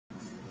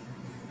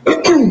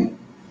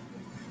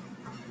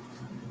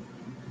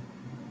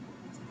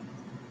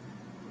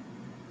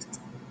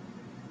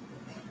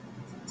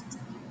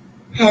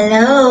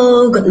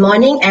Hello, good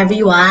morning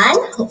everyone.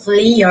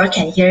 Hopefully you all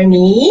can hear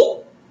me.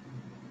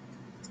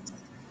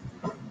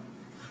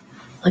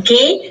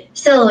 Okay,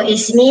 so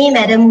it's me,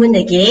 Madam Woon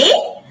again.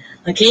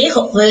 Okay,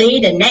 hopefully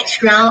the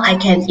next round I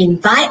can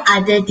invite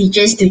other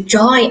teachers to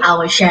join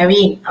our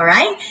sharing.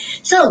 Alright,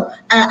 so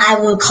I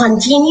will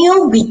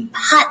continue with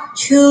part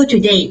 2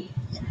 today.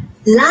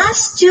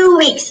 Last 2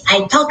 weeks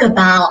I talked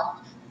about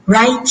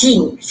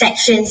writing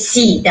section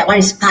C. That one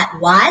is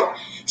part 1.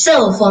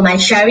 So for my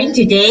sharing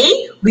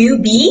today will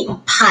be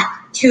part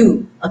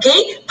 2.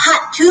 Okay,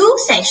 part 2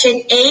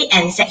 section A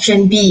and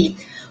section B.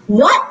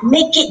 What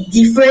make it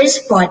different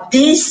for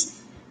this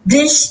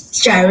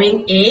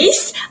sharing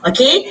is,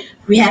 okay,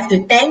 we have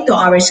to thank to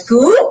our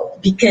school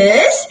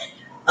because,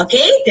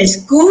 okay, the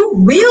school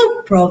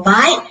will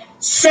provide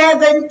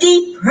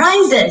 70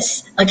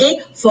 prizes, okay,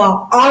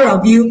 for all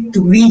of you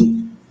to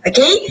win.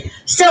 Okay,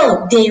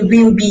 so there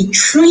will be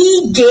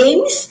 3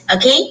 games,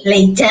 okay,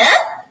 later.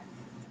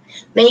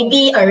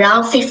 Maybe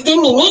around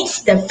 15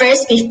 minutes, the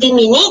first 15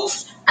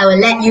 minutes, I will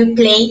let you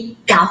play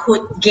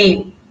Kahoot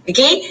game.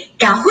 Okay,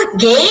 Kahoot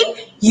game,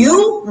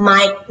 you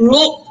might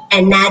need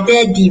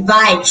another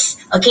device.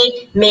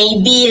 Okay,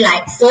 maybe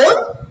like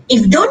phone.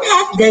 If don't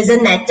have,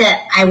 doesn't matter.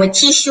 I will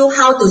teach you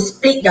how to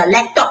split your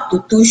laptop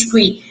to 2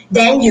 screens.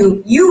 Then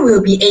you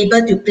will be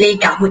able to play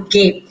Kahoot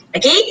game.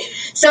 Okay,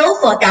 so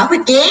for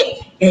Kahoot game,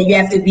 you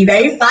have to be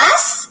very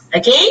fast.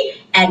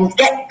 Okay, and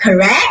get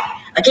correct.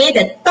 Okay,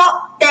 the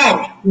top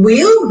 10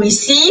 will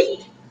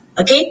receive,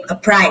 okay, a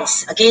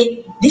prize.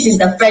 Okay, this is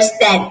the first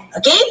 10.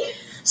 Okay,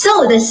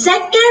 so the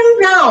second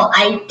round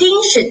I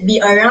think should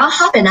be around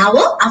half an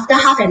hour. After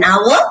half an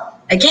hour,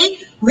 okay,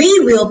 we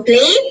will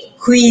play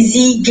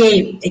Quizzy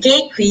game.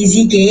 Okay,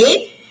 Quizzy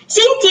game,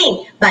 same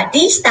thing, but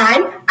this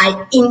time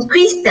I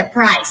increase the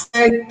prize.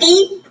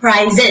 30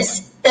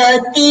 prizes.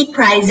 30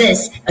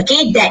 prizes,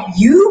 okay, that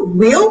you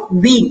will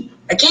win.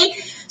 Okay,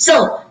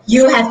 so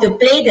you have to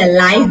play the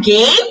live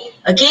game.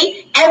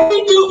 Okay,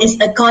 everything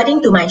is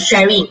according to my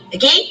sharing.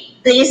 Okay,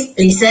 please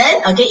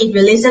listen. Okay, if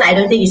you listen, I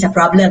don't think it's a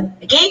problem.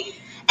 Okay,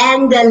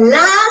 and the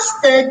last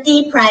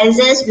 30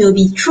 prizes will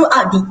be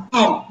throughout the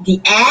end.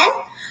 The end,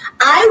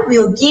 I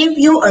will give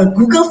you a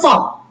Google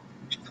form.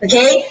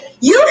 Okay,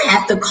 you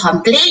have to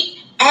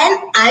complete, and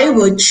I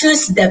will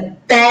choose the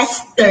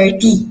best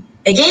 30.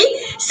 Okay,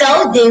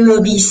 so there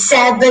will be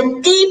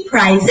 70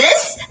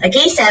 prizes.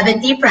 Okay,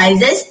 70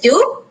 prizes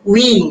to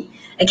win.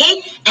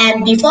 Okay,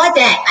 and before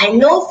that, I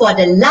know for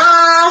the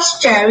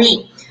last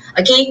sharing,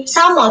 okay,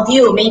 some of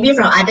you maybe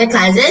from other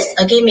classes,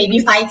 okay, maybe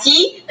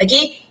 5T,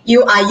 okay,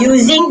 you are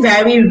using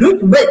very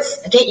rude words,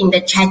 okay, in the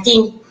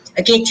chatting,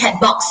 okay,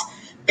 chat box.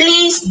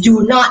 Please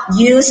do not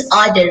use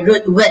all the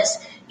rude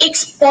words. It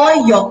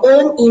spoil your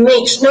own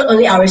image, not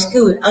only our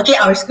school. Okay,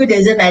 our school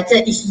doesn't matter.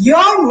 It's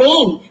your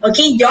name.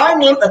 Okay, your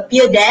name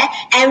appear there.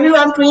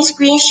 Everyone print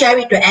screen, share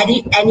it to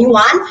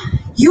anyone.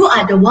 You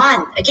are the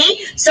one.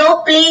 Okay,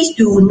 so please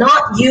do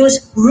not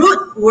use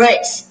rude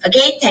words.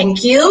 Okay,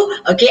 thank you.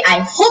 Okay,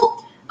 I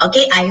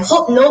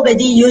hope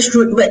nobody use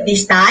rude word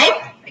this time.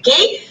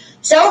 Okay,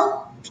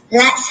 so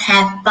let's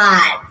have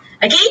fun.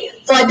 Okay,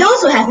 for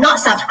those who have not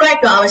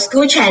subscribed to our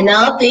school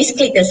channel, please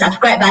click the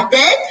subscribe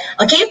button.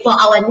 Okay, for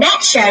our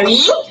next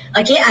sharing,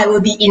 okay, I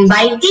will be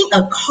inviting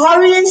a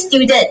Korean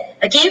student,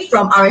 okay,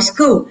 from our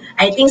school.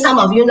 I think some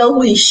of you know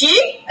who is she.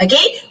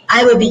 Okay,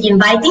 I will be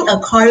inviting a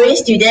Korean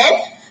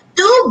student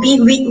to be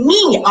with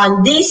me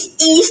on this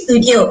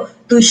e-studio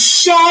to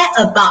share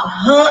about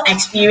her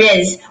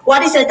experience.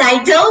 What is the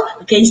title?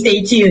 Okay,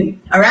 stay tuned.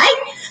 All right,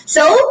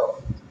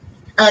 so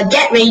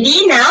get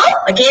ready now.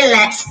 Okay,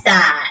 let's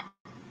start.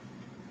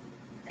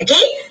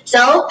 Okay,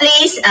 so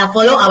please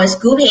follow our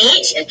school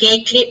page.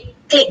 Okay,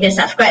 click the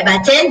subscribe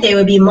button. There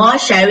will be more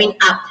sharing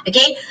up.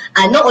 Okay,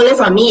 not only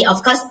from me,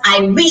 of course.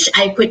 I wish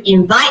I could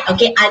invite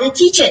other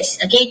teachers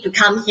to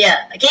come here.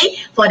 Okay,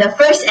 for the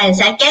first and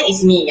second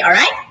is me. All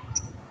right.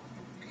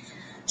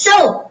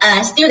 So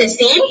still the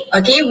same.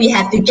 Okay, we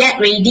have to get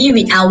ready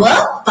with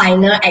our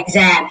final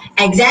exam.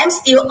 Exam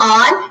still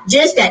on,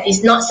 just that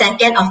it's not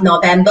 2nd of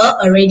November.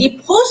 Already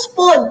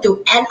postponed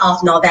to end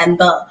of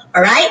November.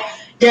 All right.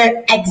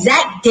 The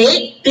exact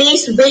date,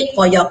 please wait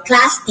for your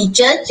class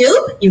teacher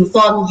to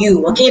inform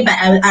you. Okay, but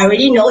I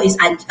already know it's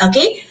end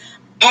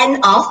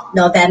of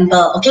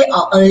November, okay,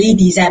 or early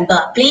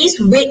December.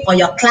 Please wait for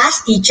your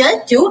class teacher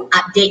to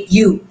update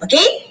you.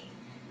 Okay,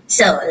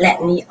 so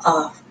let me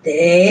off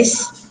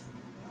this.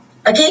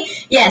 Okay,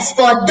 yes,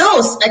 for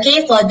those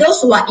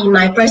who are in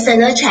my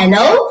personal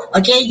channel,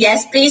 okay,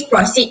 yes, please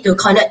proceed to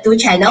Connect to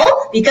channel,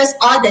 because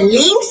all the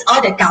links,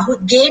 all the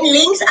Kahoot game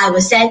links, I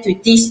will send to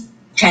this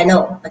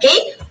channel.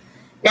 Okay,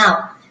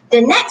 now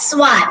the next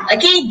one,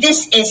 okay,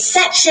 this is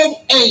section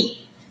A.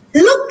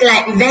 Look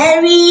like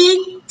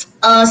very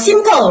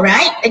simple,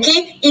 right?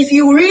 Okay, if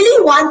you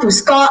really want to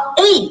score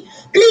 8,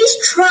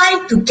 please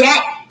try to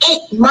get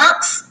 8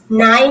 marks,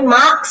 9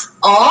 marks,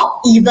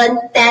 or even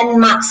 10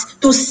 marks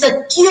to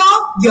secure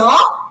your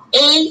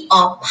A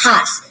or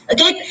pass.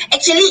 Okay,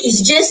 actually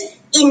it's just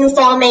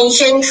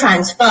information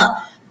transfer.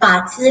 把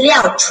资料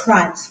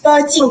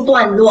transfer 进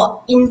段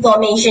落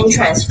information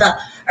transfer.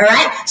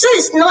 Alright, so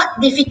it's not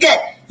difficult.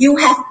 You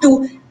have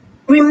to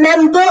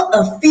remember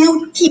a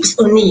few tips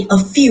only, a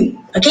few.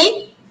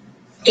 Okay,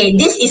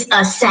 this is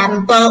a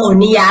sample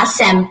only,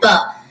 sample.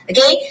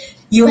 Okay,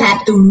 you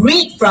have to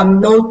read from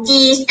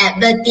notice,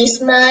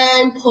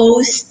 advertisement,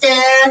 poster,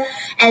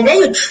 and then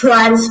you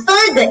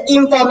transfer the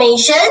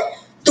information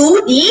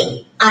to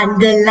the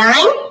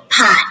underlined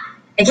part.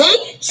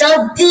 Okay, so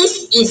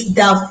this is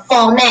the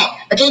format.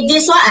 Okay,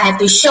 this one I have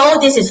to show.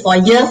 This is for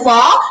year 4.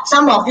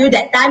 Some of you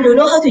that time don't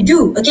know how to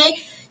do. Okay,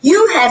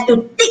 you have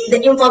to tick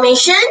the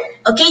information.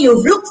 Okay, you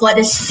look for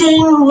the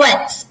same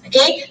words.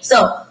 Okay, so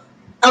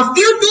a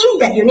few things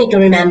that you need to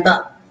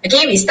remember.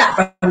 Okay, we start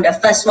from the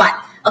first one.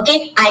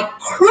 Okay, I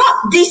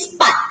crop this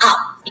part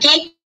out.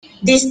 Okay,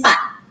 this part.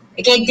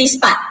 Okay, this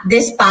part.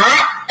 This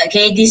part.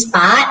 Okay, this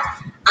part.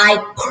 I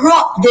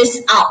crop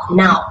this out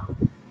now.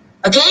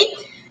 Okay,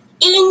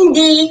 in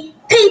the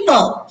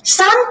paper,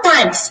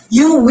 sometimes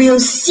you will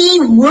see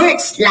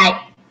words like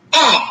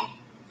at,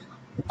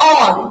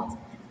 on,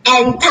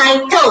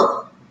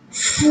 entitled,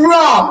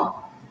 from,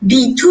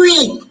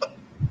 between.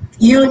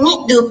 You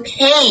need to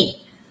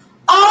pay.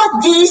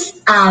 All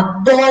these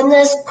are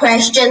bonus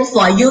questions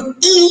for you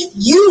if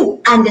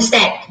you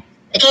understand.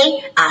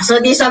 Okay, so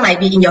this one might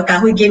be in your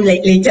Kahoot game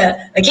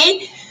later.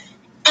 Okay,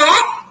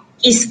 at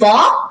is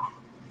for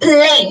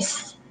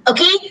place.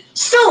 Okay,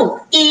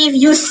 so if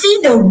you see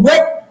the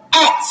word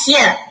at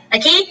here,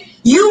 okay,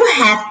 you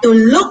have to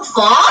look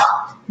for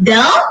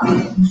the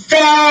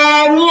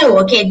venue.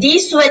 Okay,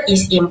 this word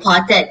is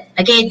important.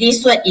 Okay,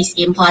 this word is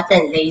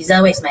important.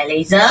 Laser, where's my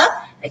laser?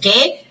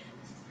 Okay,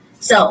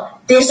 so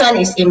this one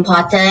is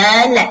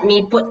important. Let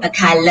me put a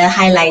color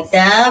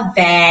highlighter.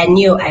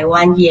 Venue. I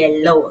want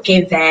yellow.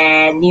 Okay,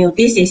 venue.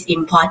 This is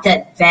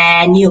important.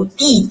 Venue.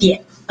 地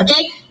点.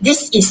 Okay,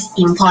 this is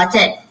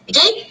important.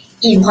 Okay,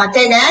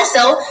 important.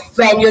 So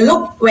when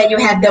you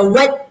have the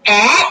word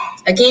at,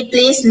 okay,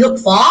 please look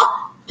for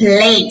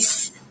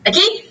place.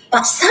 Okay,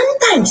 but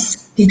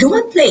sometimes they don't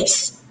want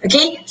place.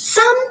 Okay,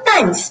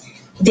 sometimes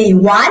they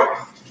want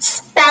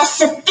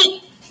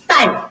specific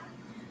time.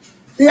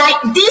 Like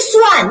this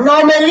one,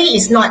 normally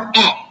is not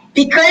at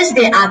because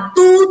there are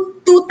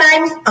two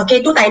times.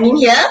 Okay, two timing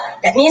here.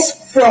 That means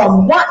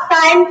from what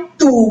time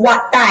to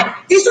what time.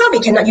 This one we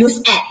cannot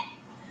use at.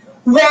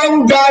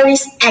 When there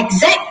is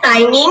exact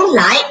timing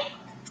like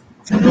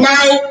 9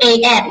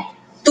 a.m.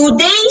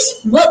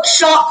 Today's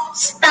workshop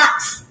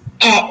starts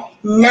at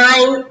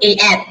 9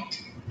 a.m.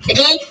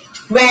 Okay,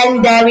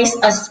 when there is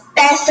a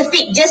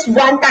specific just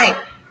one time.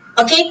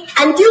 Okay,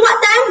 until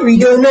what time we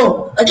don't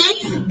know.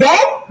 Okay, then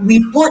we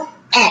put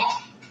at.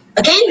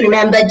 Okay,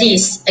 remember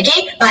this.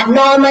 Okay, but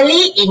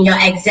normally in your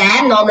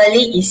exam,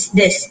 normally is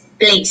this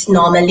place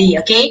normally.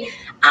 Okay,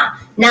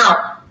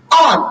 now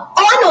on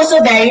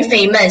also very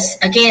famous.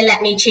 Okay,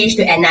 let me change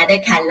to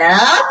another color.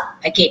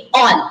 Okay,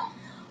 on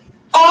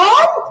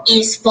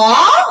is for,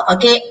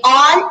 okay,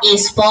 on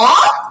is for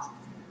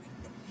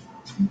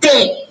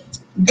date.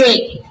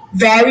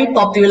 Very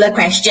popular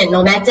question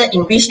no matter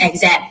in which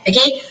exam.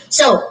 Okay,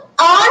 so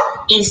on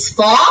is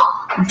for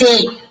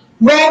date.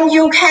 When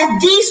you have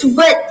this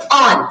word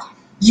on,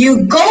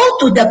 you go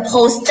to the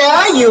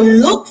poster, you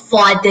look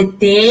for the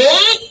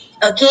date,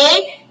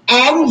 okay,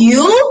 and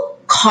you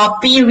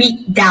copy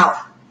it down.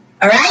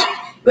 Alright?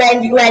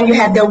 When you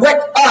have the word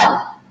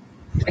on.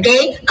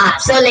 Okay?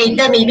 So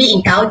later maybe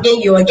in Kahoot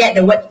you will get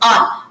the word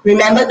on.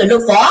 Remember to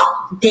look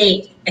for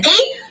date.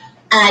 Okay?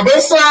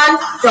 This one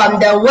from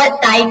the word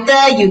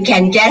title you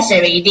can guess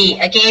already.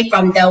 Okay?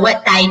 From the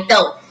word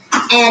title.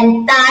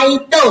 And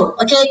title.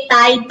 Okay?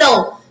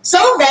 Title. So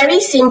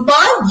very simple,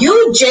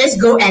 you just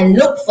go and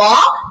look for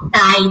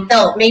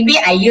title. Maybe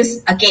I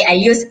use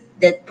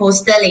the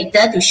poster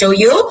later to show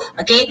you.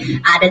 Okay,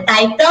 the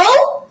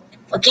title,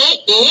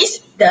 okay, is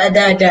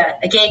the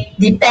okay,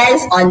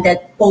 depends on the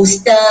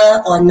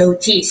poster or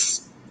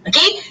notice.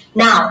 Okay,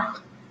 now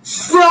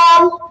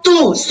from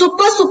to,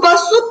 super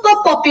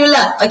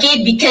popular.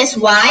 Okay, because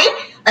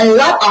why? A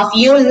lot of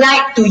you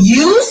like to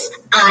use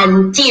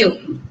until.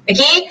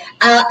 Okay,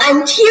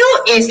 until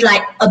is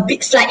like a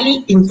bit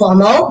slightly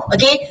informal.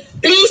 Okay,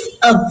 please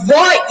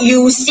avoid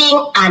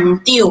using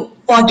until.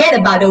 Forget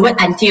about the word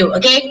until.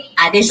 Okay,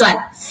 this one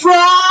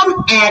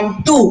from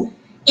and to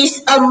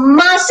is a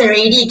must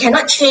already.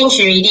 Cannot change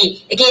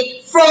already.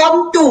 Okay,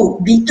 from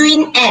to,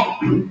 between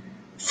and,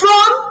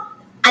 from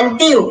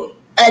until.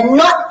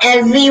 Not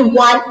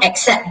everyone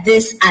accept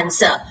this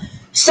answer.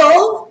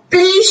 So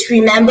please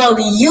remember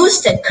we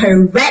use the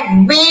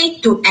correct way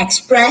to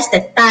express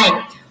the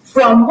time.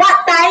 From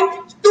what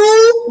time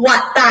to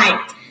what time.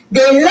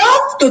 They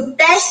love to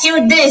test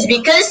you this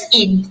because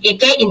in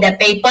the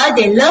paper,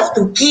 they love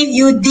to give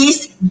you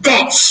this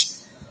dash.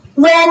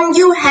 When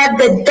you have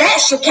the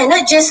dash, you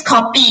cannot just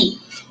copy.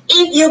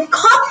 If you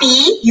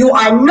copy, you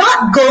are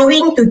not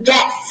going to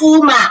get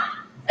full mark.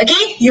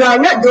 Okay? You are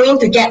not going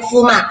to get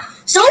full mark.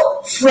 So,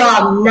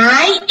 from 9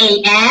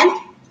 a.m.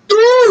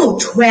 to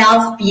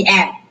 12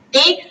 p.m.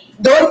 Okay,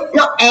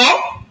 not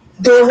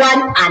don't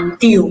want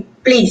until.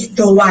 Please,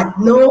 don't want,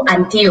 no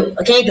until.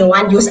 Okay, don't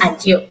want use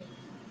until.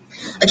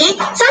 Okay,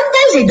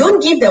 sometimes they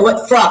don't give the word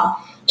from.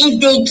 If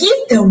they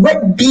give the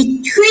word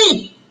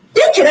between,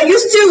 they cannot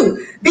use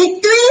to.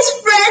 Between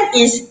friend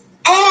is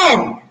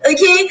and.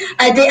 Okay,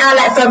 they are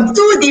like from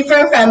two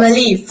different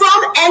family.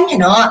 From and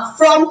cannot.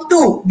 From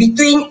to,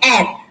 between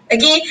and.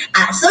 Okay,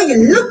 so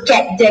you look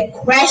at the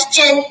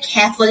question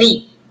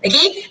carefully.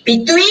 Okay,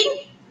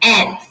 between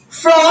and,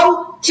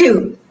 from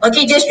to.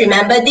 Okay, just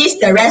remember this.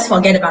 The rest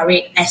forget about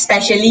it.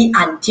 Especially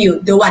until.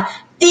 The one.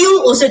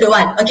 Till also the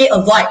one. Okay,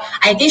 avoid.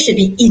 I think should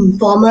be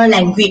informal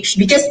language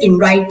because in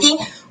writing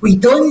we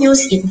don't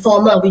use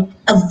informal. We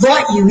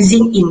avoid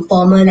using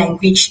informal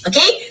language.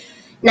 Okay.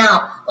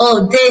 Now,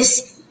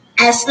 this.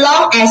 As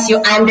long as you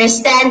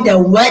understand the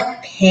word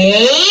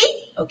pay,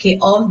 okay,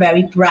 all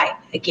very bright.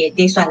 Okay,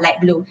 this one light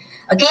blue.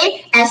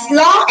 Okay, as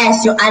long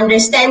as you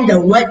understand the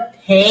word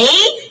pay,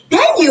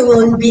 then you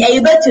will be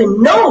able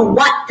to know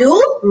what to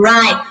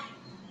write.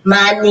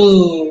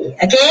 Money.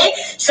 Okay,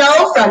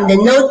 so from the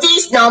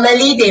notice,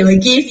 normally they will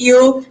give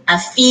you a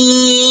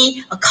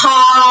fee, a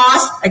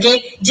cost.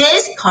 Okay,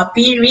 just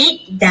copy,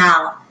 read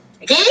down.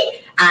 Okay.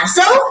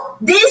 So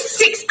these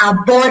 6 are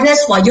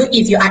bonus for you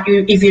if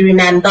you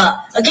remember.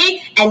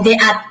 Okay, and there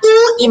are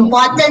 2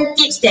 important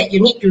tips that you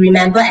need to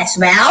remember as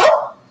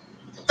well.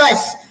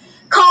 First,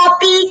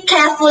 copy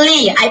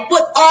carefully. I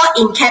put all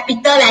in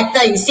capital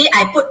letter. You see,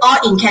 I put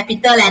all in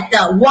capital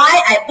letter. Why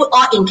I put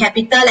all in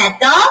capital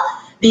letter?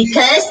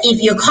 Because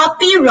if you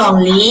copy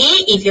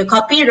wrongly,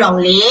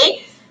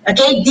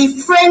 okay,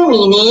 different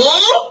meaning,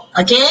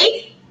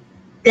 okay,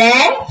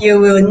 then you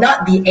will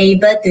not be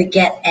able to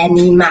get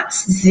any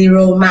marks,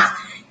 0 mark.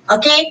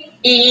 Okay,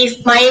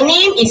 if my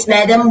name is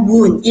Madam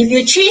Woon, if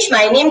you change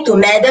my name to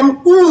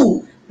Madam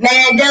Wu,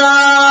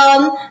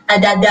 Madam,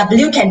 the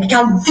W can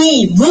become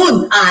V,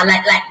 Woon,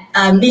 like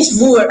Miss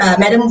Wu,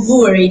 Madam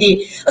Wu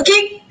already.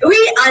 Okay,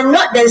 we are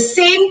not the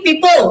same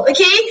people.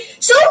 Okay,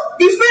 so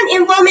different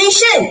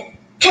information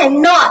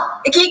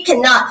cannot. Okay,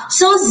 cannot.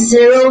 So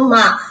 0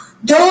 mark.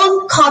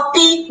 Don't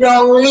copy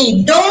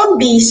wrongly. Don't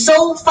be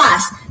so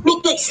fast.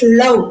 Make it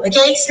slow.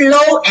 Okay,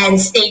 slow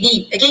and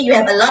steady. Okay, you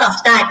have a lot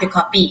of time to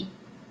copy.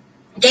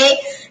 Okay,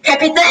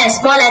 capital and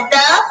small letter.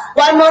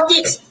 One more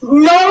tip.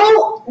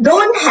 No,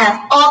 don't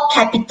have all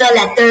capital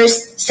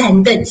letters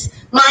sentence.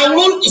 My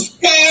name is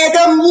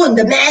Madam Woon.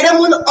 The Madam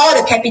Woon, all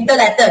the capital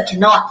letter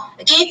cannot.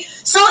 Okay,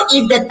 so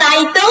if the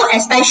title,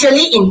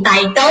 especially in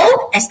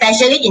title,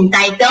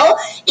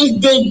 if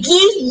they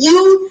give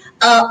you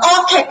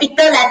all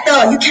capital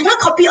letter, you cannot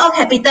copy all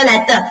capital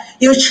letter.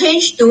 You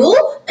change to,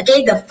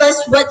 okay, the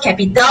first word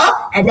capital,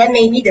 and then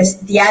maybe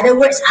the other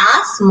words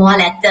are small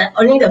letter.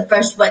 Only the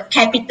first word,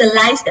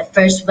 capitalize the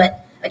first word,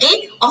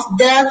 okay, of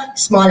the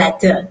small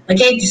letter.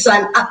 Okay, this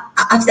one up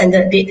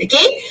standard a bit.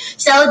 Okay,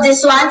 so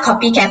this one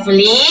copy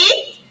carefully.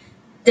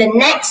 The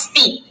next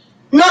tip.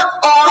 Not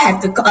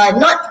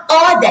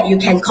all that you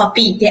can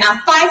copy. There are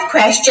 5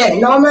 questions.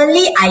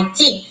 Normally, I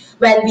think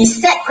when we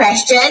set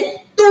question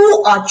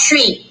 2 or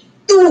 3.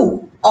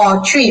 2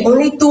 or 3,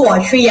 only 2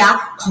 or 3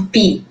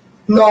 copy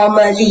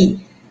normally.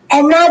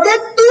 Another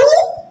 2,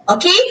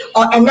 okay,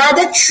 or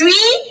another 3,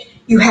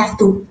 you have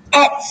to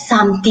add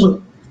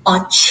something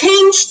or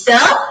change the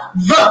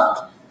verb.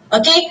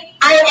 Okay,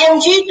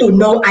 ing to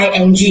no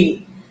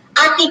ing.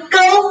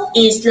 Article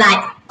is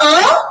like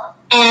a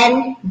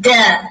and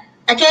the.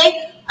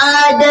 Okay,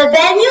 the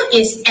venue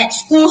is at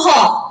school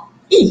hall.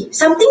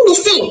 Something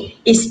missing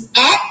is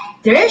at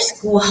the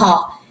school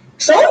hall.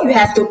 So you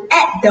have to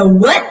add the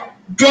word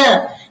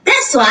the.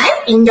 That's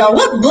why in your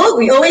workbook,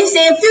 we always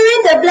say, fill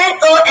in the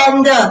blank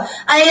and the.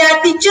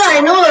 Teacher,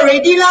 I know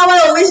already lah. Why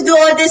always do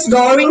all this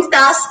boring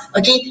tasks?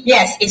 Okay,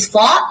 yes, it's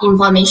for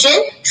information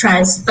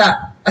transfer.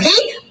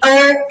 Okay,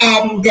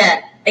 and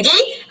the.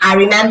 Okay, I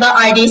remember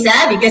all this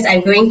because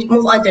I'm going to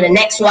move on to the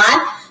next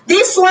one.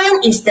 This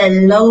one is the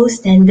low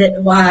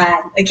standard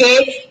one.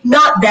 Okay,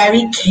 not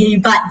very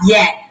K-but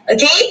yet.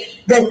 Okay.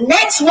 The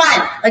next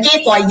one,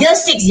 okay, for year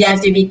 6, you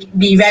have to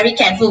be very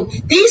careful.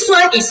 This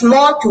one is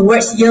more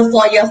towards year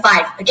 4, year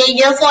 5. Okay,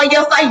 year 4,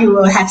 year 5, you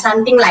will have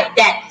something like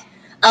that.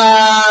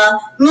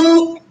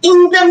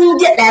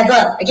 Intermediate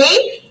level.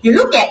 Okay, you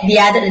look at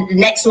the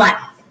next one.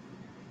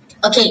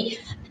 Okay,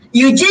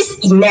 you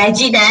just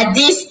imagine that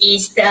this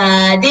is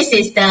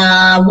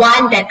the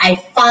one that I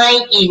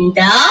find in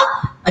the.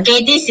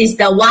 Okay, this is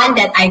the one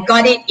that I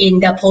got it in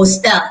the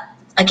poster.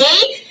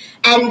 Okay.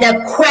 And the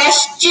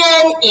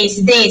question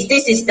is this.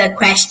 This is the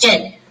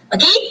question.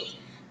 Okay.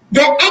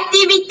 The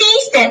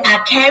activities that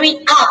are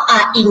carried out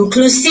are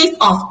inclusive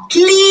of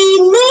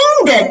cleaning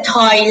the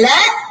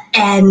toilet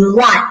and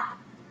what?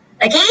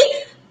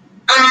 Okay.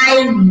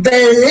 I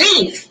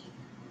believe.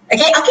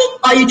 Okay.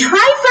 Or you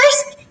try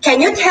first. Can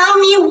you tell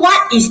me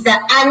what is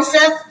the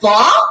answer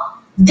for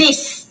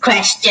this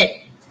question?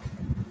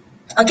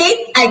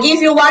 Okay. I give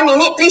you 1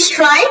 minute. Please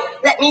try.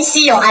 Let me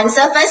see your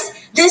answer first.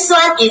 This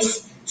one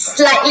is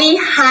slightly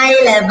high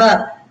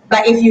level,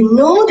 but if you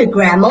know the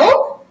grammar,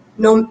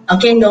 No,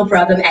 okay, no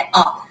problem at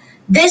all.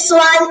 This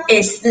one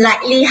is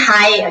slightly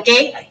high,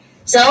 okay?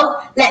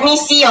 So let me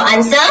see your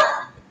answer.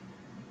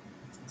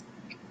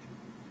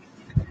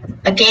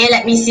 Okay,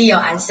 let me see your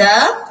answer.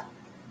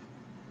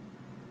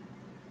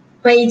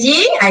 Hui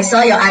Jing, I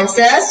saw your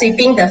answer,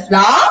 sweeping the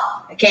floor.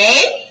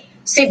 Okay,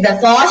 sweep the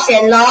floor,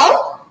 Shen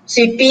Long.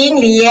 Sweeping,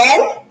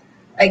 Lian.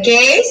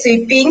 Okay,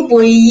 sweeping,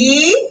 Pui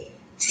Yi.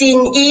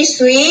 Xin Yi,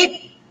 sweep.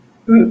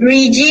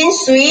 Regine,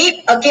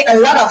 sweep. Okay, a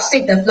lot of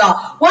sweep the floor.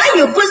 Why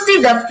you put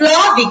sweep the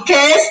floor?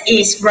 Because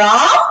it's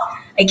from,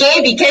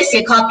 okay, because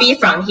you copy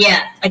from here.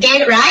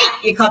 Okay, right?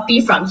 You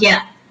copy from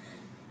here.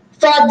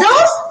 For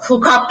those who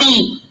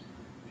copy,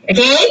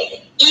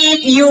 okay,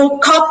 if you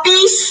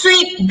copy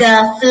sweep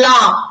the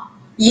floor,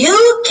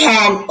 you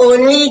can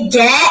only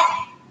get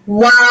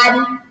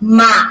 1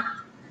 mark.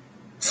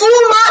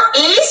 Full mark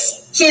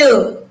is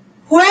 2.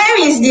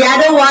 Where is the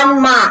other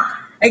 1 mark?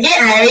 Okay,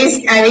 I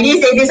already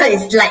said this one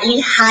is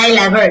slightly high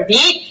level a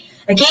bit.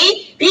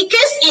 Okay,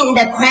 because in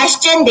the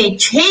question they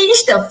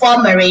changed the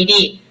form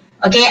already.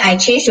 Okay, I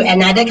changed to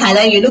another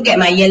color. You look at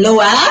my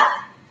yellow.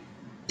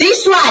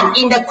 This one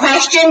in the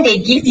question they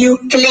give you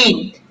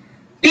clean.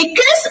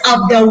 Because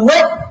of the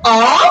word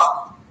of,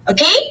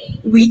 okay,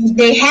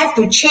 they have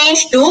to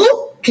change to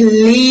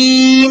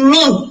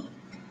cleaning.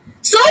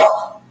 So,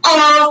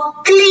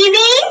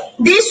 cleaning,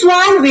 this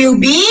one will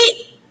be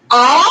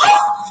of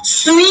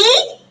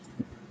sweeping.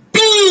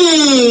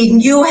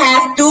 You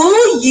have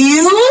to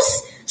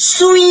use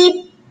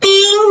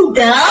sweeping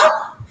the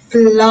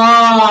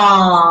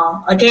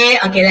floor. Okay,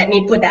 let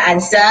me put the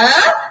answer.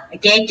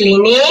 Okay,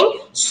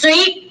 cleaning,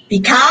 sweep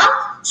become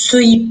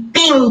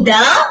sweeping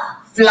the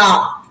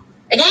floor.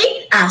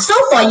 Okay, so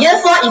for year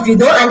 4, if you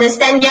don't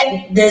understand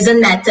yet,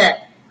 doesn't matter.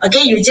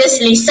 Okay, you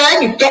just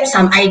listen, you get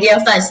some idea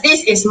first.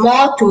 This is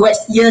more towards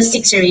year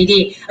 6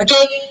 already.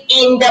 Okay,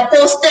 in the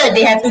poster,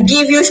 they have to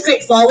give you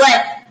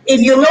straightforward. If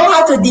you know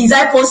how to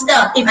design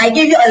poster, if I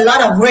give you a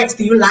lot of words,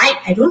 do you like?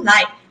 I don't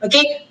like.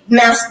 Okay,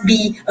 must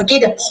be, okay,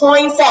 the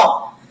point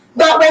form.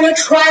 But when you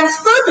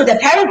transfer to the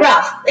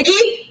paragraph,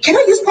 okay,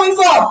 cannot use point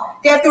form.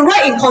 They have to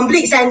write in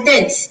complete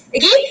sentence.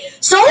 Okay,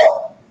 so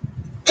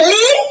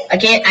clean,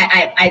 okay,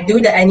 I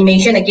do the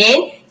animation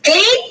again.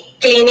 Clean,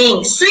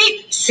 cleaning.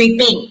 Sweep,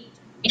 sweeping.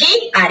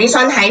 Okay, this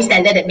one high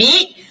standard a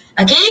bit.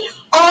 Okay,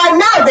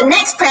 now the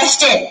next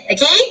question.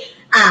 Okay,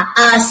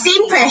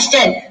 same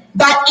question.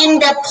 But in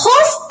the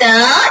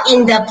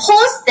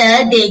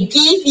poster, they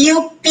give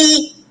you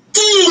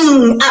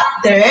picking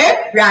up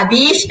the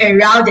rubbish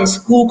around the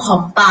school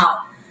compound.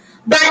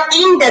 But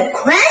in the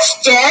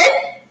question,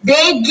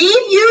 they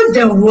give you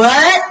the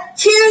word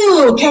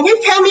to. Can you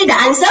tell me the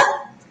answer?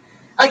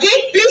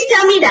 Okay, please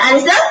tell me the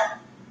answer.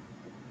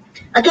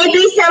 Okay,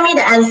 please tell me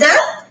the answer.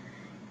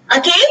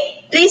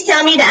 Okay, please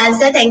tell me the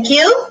answer. Thank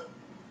you.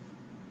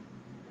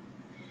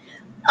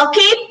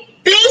 Okay,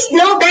 please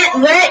know that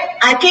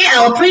word. Okay,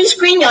 I will print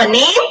screen your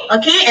name.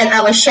 Okay, and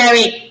I will share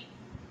it.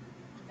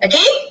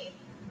 Okay.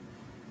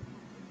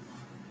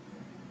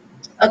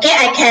 Okay,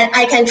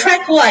 I can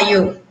track who are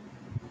you.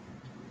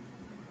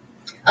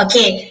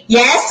 Okay,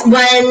 yes,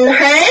 Wen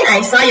Hern,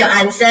 I saw your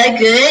answer.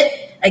 Good.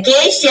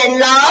 Okay, Shen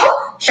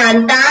Long,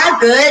 Shanta,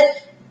 good.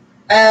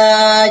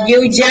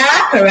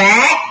 Yuja,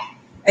 correct.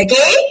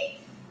 Okay.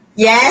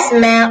 Yes,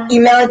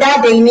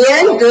 Imelda,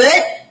 Damien,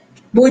 good.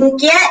 Boon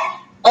Kiat,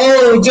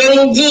 oh,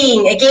 Jane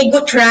Jean, okay,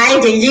 good try.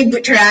 Jane Jean,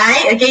 good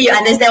try. Okay, you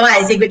understand why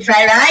I say good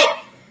try,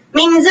 right?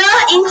 Mingze,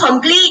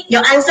 incomplete.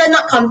 Your answer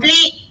not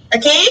complete.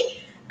 Okay.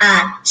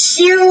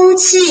 Xiu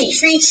Qi,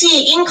 Shui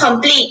Qi,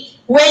 incomplete.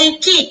 Wei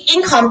Kit,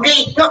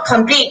 incomplete, not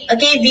complete.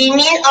 Okay,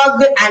 Vinian, all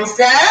good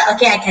answer.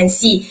 Okay, I can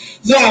see.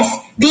 Yes,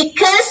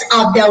 because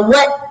of the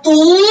word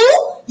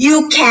to,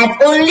 you can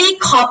only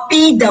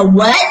copy the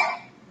word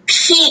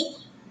P.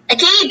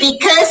 Okay,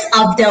 because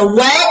of the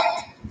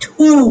word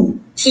to,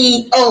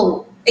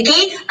 T-O.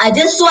 Okay,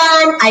 this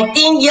one, I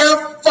think year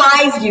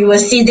 5, you will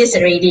see this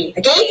already.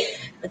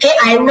 Okay,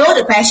 I know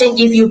the question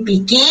give you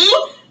picking,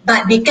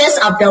 but because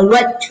of the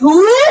word to,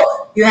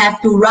 you have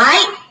to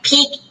write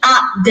pick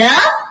up the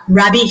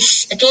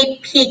rubbish. Okay,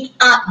 pick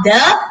up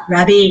the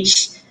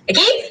rubbish.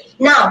 Okay,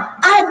 now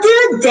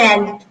other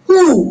than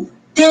who,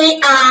 there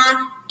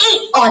are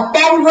 8 or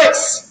 10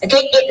 words.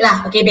 Okay, 8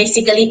 lah. Okay,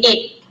 basically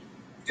 8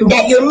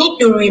 that you need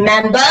to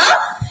remember.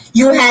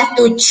 You have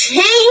to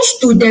change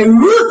to the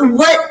root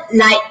word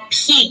like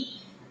pick.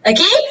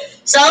 Okay,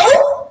 so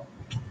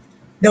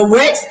the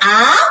words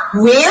are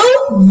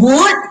will,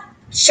 would,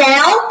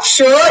 shall,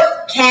 should,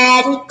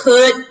 can,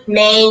 could,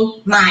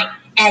 may, might,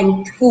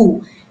 and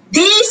to.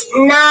 These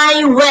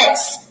 9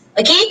 words,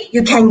 okay,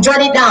 you can jot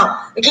it down.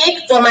 Okay,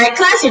 for my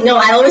class, you know,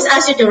 I always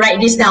ask you to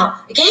write this down.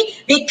 Okay,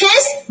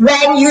 because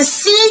when you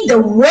see the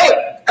word,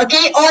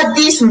 okay, or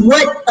this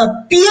word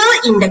appear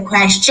in the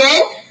question,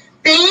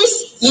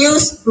 please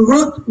use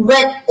root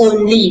word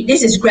only.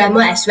 This is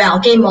grammar as well.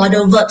 Okay,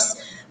 model verbs.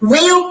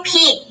 Will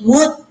pick,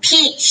 would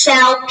pick,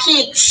 shall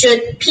pick,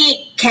 should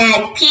pick,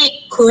 can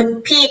pick,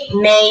 could pick,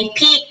 may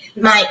pick,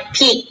 might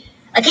pick.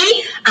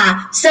 Okay,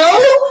 so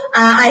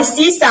I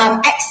see some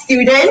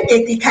ex-student,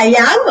 Katie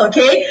Kayang,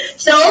 okay,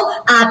 so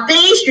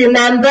please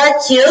remember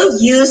to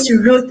use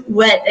root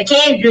word,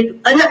 okay,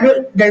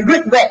 the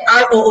root word,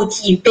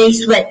 R-O-O-T,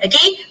 base word,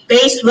 okay,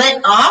 base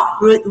word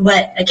or root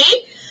word,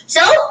 okay,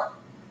 so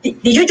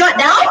did you jot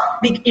down?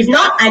 If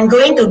not, I'm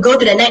going to go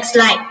to the next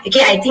slide,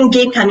 okay, I think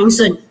game coming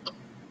soon,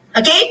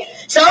 okay,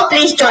 so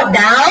please jot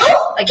down,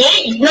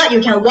 okay, if not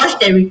you can watch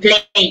the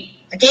replay.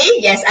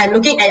 Okay, yes, I'm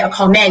looking at your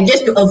comment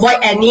just to avoid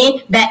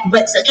any bad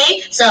words.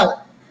 Okay, so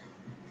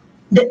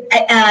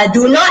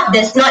do not,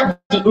 does not,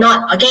 did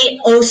not. Okay,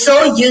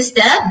 also use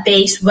the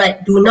base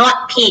word. Do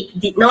not pick,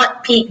 did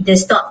not pick,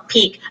 does not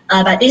pick.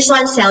 But this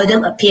one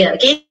seldom appear.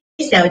 Okay,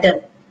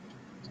 seldom.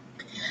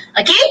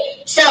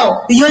 Okay,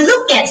 so you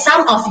look at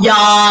some of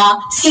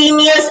your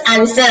seniors'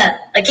 answer.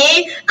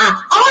 Okay,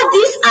 all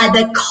these are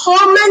the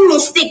common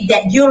mistake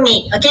that you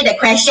make. Okay, the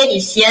question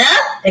is here.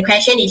 The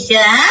question is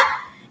here.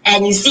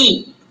 And you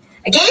see,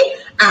 okay,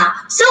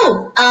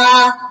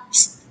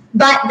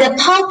 but the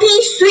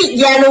poppy sweet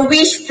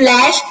yellowish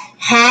flesh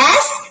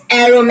has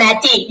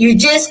aromatic. You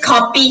just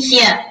copy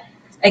here,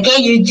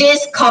 okay, you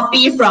just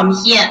copy from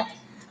here,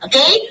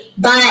 okay,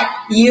 but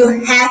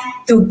you have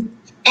to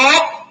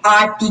add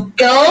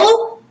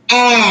article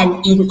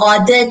and in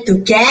order to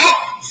get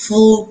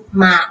full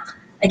mark.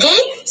 Okay,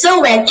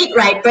 so when it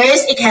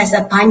ripens, it has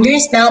a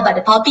pungent smell, but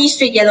the poppy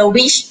sweet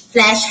yellowish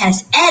flesh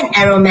has an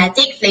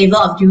aromatic flavor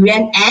of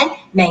durian and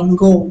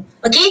mango.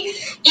 Okay,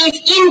 if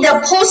in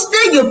the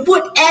poster you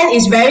put N,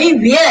 is very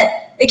weird.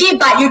 Okay,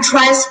 but you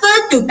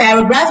transfer to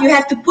paragraph, you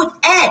have to put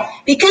N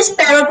because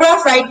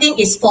paragraph writing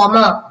is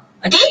formal.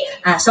 Okay,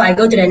 so I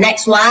go to the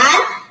next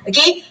one.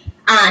 Okay,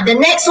 the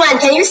next one,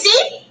 can you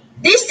see?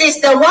 This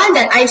is the one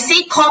that I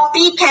say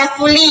copy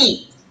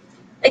carefully.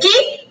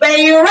 Okay, when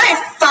you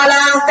write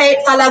falavo,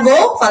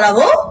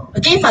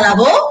 okay,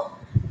 falavo,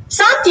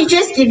 some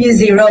teachers give you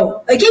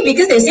 0, okay,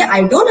 because they say,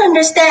 I don't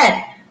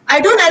understand. I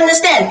don't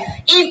understand.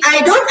 If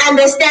I don't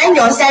understand,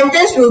 your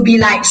sentence will be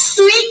like,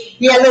 sweet,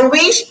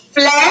 yellowish,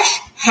 flesh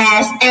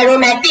has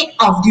aromatic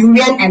of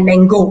durian and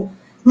mango.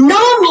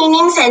 No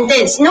meaning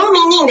sentence, no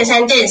meaning the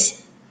sentence.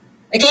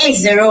 Okay,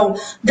 0.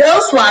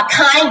 Those who are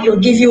kind will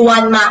give you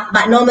 1 mark,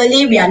 but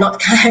normally we are not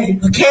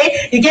kind,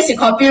 okay? Because you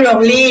copy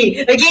wrongly,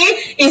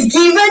 okay? It's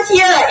given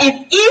here.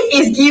 If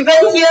is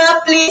given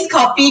here, please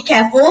copy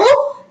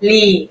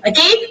carefully,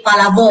 okay?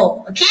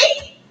 Palavo,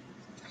 okay?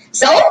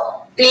 So,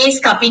 please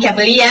copy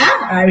carefully,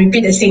 yeah? I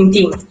repeat the same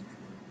thing.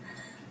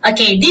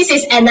 Okay, this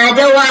is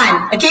another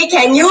one. Okay,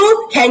 can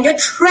you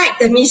track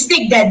the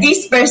mistake that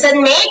this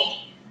person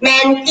made?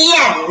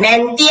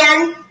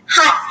 Mantian,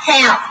 hard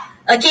help.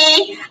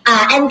 Okay,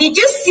 and did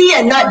you see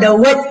or not the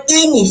word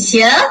in is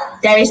here?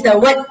 There is the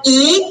word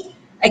in.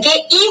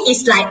 Okay, in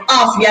is like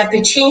off. You have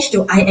to change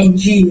to ing.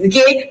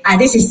 Okay,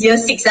 this is year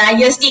 6.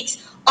 Year 6,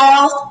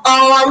 off,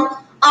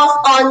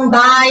 on,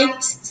 by.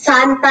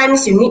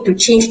 Sometimes you need to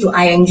change to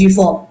ing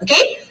form.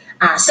 Okay,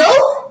 so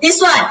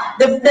this one,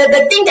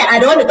 the thing that I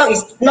don't want to talk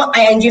is not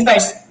ing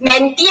first.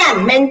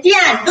 Mantian,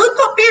 don't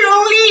copy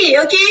wrongly,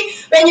 okay?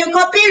 When you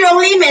copy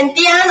wrongly,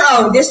 mantian,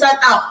 oh, this one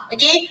out,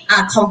 okay?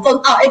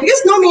 Confirm out,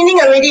 because no meaning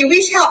already.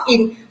 Which help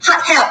in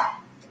hard help?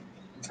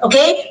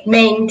 Okay,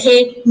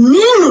 maintaining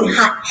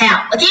hard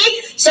help,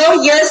 okay?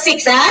 So year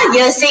 6,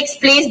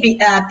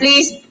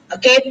 please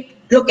okay,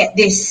 look at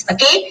this,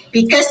 okay?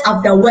 Because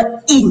of the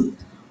word in.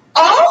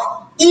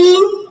 Off,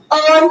 in,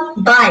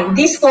 on, by.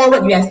 This 4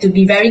 word you have to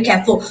be very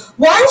careful.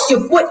 Once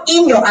you put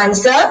in your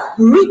answer,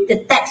 read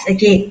the text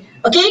again.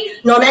 Okay,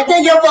 no matter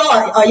year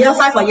 4 or year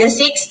 5 or year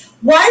 6,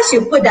 once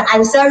you put the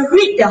answer,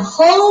 read the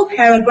whole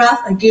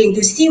paragraph again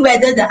to see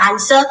whether the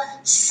answer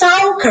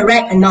sound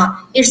correct or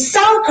not. If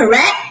sound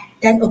correct,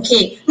 then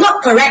okay.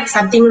 Not correct,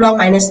 something wrong,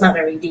 minus mark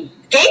already.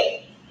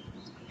 Okay?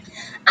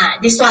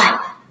 This one.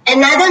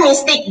 Another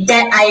mistake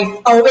that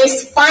I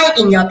always find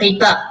in your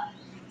paper.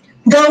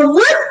 The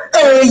word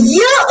a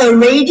year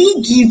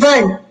already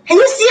given. Can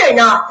you see or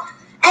not?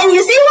 And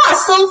you say, wow,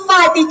 so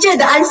far, teacher,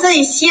 the answer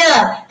is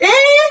here.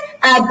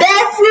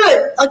 Bear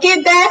fruit.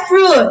 Okay, bear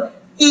fruit.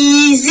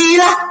 Easy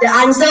lah. The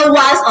answer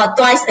once or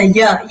twice a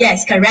year.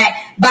 Yes, correct.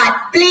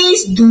 But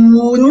please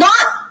do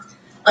not,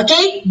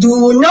 okay,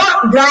 do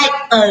not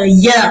write a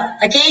year.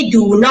 Okay,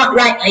 do not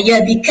write a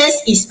year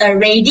because it's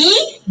already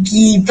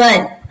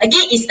given.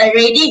 Okay, it's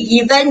already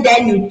given,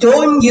 then you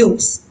don't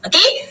use.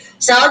 Okay,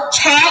 so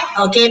check.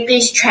 Okay,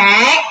 please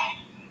check.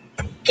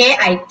 Okay,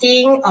 I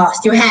think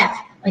still have.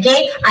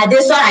 Okay,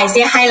 this one I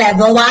say high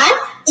level 1.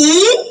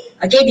 In,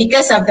 okay,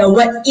 because of the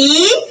word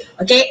in.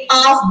 Okay,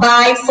 off,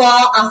 by,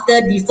 for,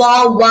 after,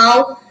 before,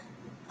 while.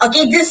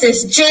 Okay, this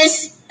is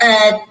just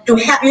to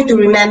help you to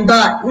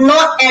remember.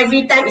 Not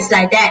every time it's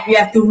like that. You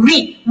have to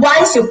read.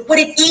 Once you put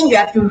it in, you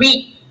have to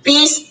read.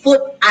 Please put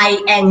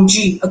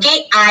ing.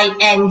 Okay,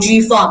 ing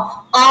form.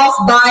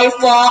 Off, by,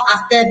 for,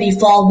 after,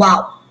 before,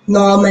 while.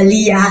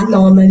 Normally,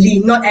 normally,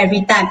 not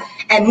every time.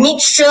 And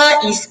make sure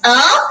it's a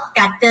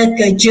kata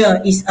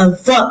kerja, is a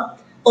verb.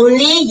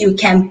 Only you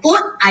can put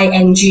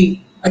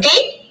ing.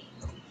 Okay?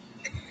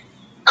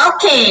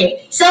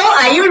 Okay, so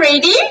are you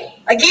ready?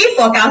 Okay,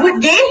 for Kahoot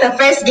game, the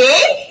first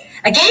game.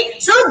 Okay,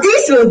 so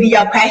this will be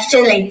your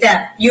question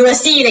later. You will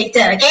see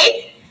later,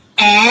 okay?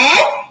 And,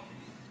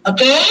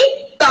 okay,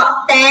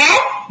 top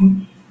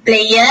 10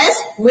 players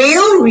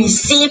will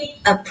receive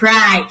a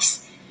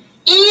prize.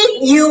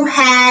 If you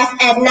have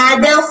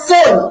another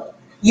phone,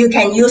 you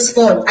can use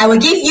phone. I will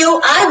give you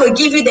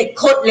the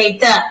code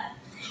later.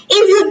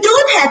 If you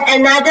don't have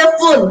another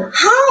phone,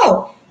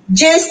 how?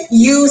 Just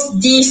use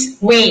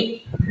this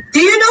way. Do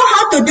you know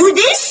how to do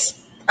this?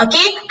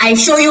 Okay, I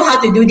show you how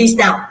to do this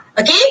now.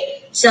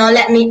 Okay, so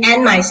let me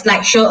end my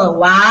slideshow a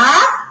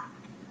while.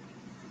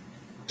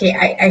 Okay,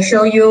 I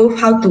show you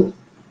how to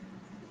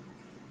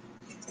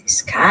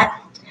discard.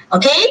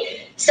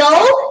 Okay, so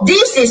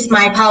this is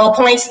my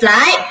PowerPoint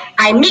slide.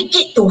 I make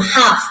it to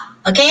half.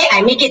 Okay,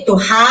 I make it to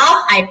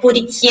half. I put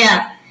it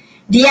here.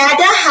 The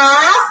other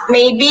half,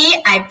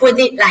 maybe I put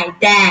it like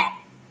that.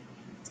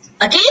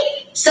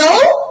 Okay, so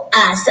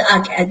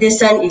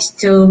this one is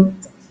too.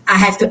 I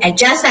have to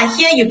adjust.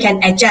 Here you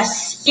can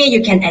adjust. Here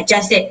you can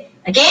adjust it.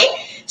 Okay,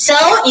 so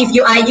if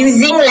you are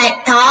using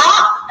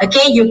laptop,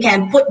 okay, you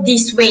can put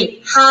this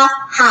way, half,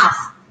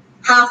 half,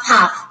 half,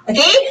 half.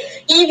 Okay,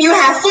 if you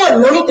have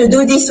phone, no need to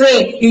do this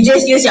way. You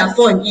just use your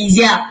phone,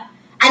 easier.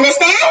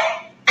 Understand?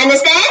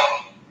 Understand?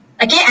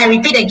 Okay, I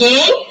repeat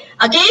again.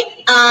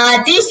 Okay,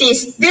 this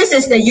is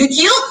the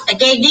YouTube.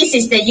 Okay, this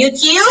is the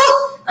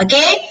YouTube.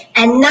 Okay,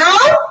 and now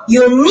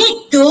you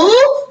need to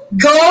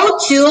go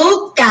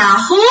to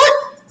Kahoot.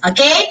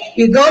 Okay,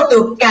 you go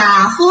to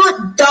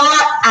kahoot.it.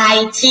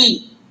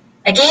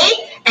 Okay,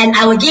 and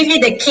I will give you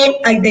the game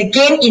in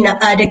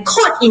the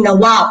code in a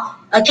while.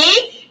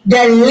 Okay,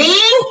 the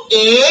link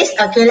is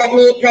let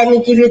me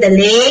give you the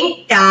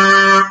link.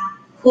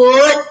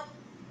 Kahoot.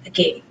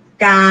 Okay,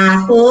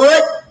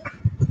 Kahoot.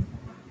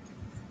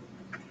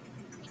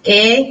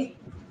 Okay,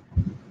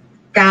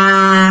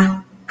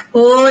 kahoot.it.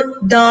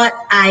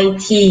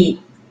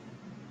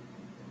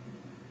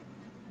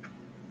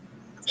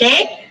 Okay,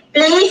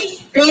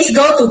 please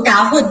go to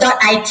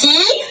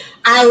kahoot.it.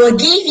 I will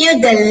give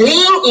you the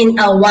link in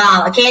a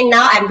while. Okay,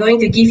 now I'm going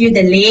to give you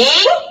the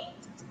link.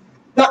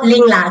 Not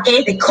link lah,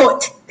 okay, the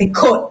code,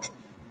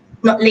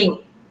 not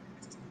link.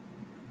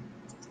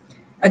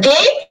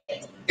 Okay,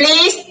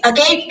 please,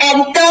 okay,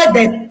 enter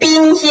the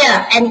pin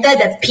here,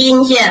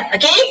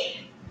 okay.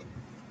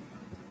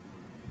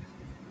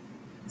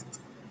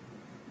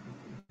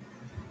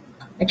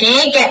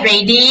 Okay, get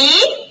ready.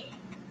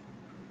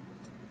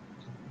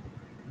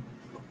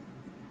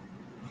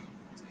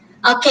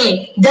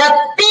 Okay, the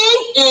pin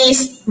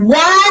is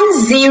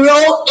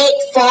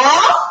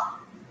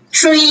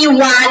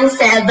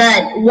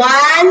 1084317.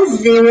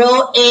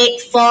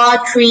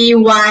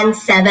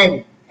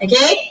 1084317.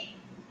 Okay?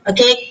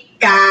 Okay,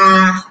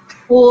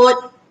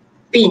 Kahoot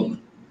pin.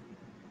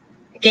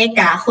 Okay,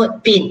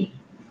 Kahoot pin.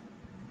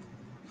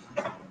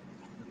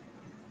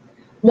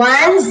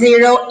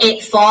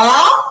 1084.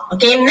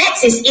 Okay,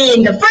 Max is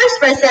in. The first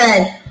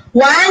person.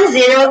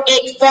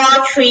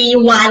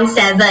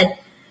 1084317.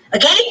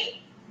 Okay,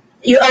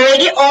 you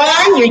already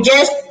on. You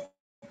just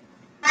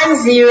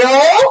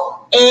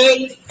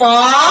 1084.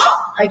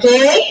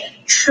 Okay,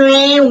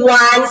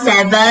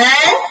 317,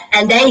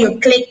 and then you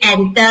click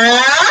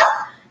enter.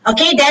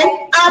 Okay,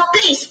 then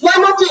please, one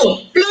more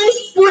thing.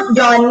 Please put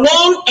your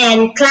name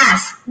and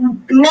class.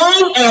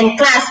 Name and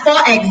class.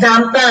 For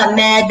example,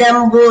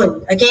 Madam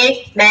Woon.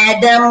 Okay,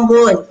 Madam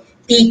Woon,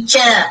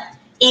 teacher.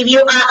 If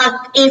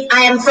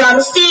I am from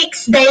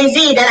 6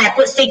 Daisy, then I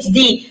put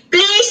 6D.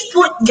 Please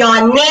put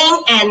your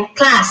name and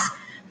class.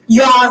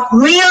 Your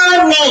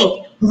real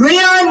name.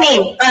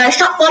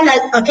 Short form.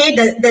 Okay,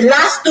 the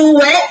last two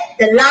words,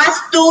 the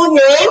last two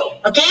name.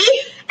 Okay,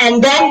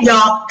 and then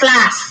your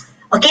class.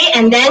 Okay,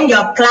 and then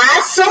your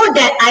class, so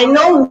that I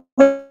know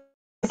where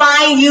to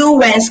find you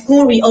when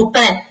school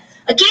reopen.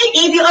 Okay,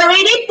 if you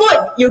already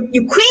put, you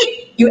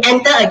quit, you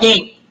enter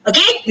again.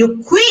 Okay,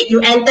 you quit, you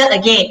enter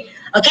again.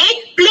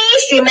 Okay,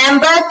 please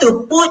remember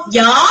to put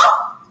your,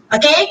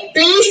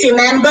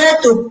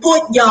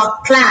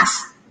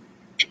 class.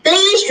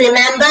 Please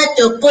remember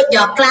to put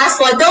your class.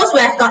 For those who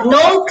have got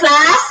no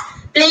class,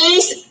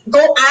 please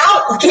go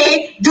out,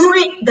 okay, do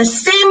it the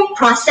same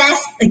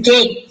process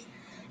again.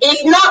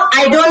 If not,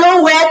 I don't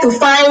know where to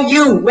find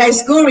you when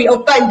school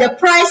reopen. The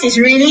prize is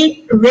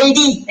really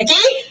ready,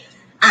 okay?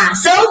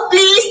 So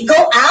please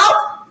go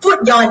out,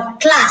 put your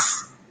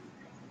class.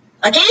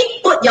 Okay,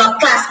 put your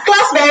class.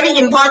 Class very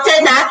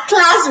important,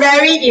 Class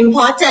very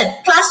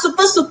important. Class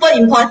super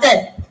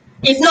important.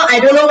 If not, I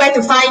don't know where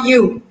to find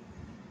you.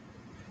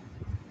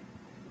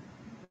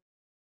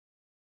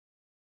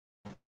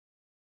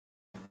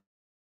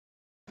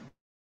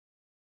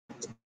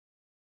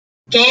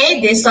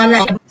 Okay, this one,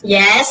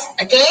 yes,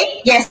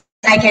 okay, yes,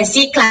 I can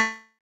see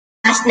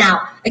class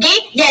now.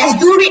 Okay, yes,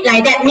 do it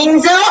like that.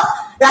 Minzo,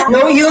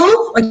 know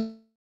you.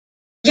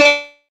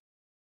 Okay.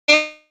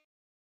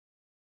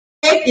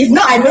 If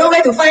not, I don't know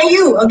where to find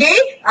you. Okay,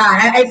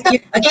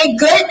 okay,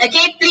 good.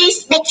 Okay,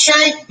 please make sure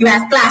you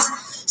have class.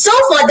 So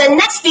for the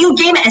next few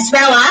game as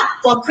well,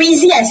 for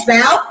Quizzy as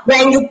well,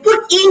 when you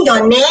put in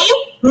your name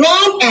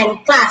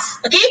and class,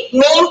 okay,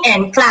 name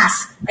and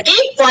class, okay.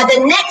 For the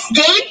next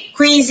game,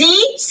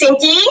 Quizzy, same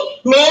thing,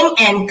 name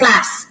and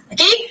class,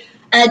 okay.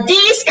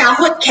 This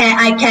Kahoot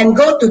I can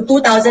go to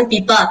 2,000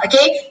 people,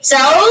 okay. So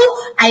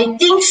I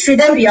think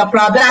shouldn't be a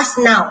problem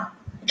now,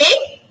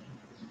 okay.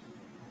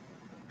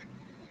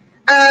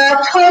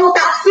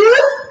 Tonkatsu,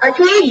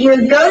 okay,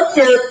 you go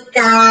to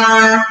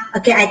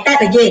okay, I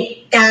type again.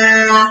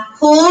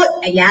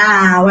 Kahoot,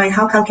 yeah, why,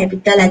 how come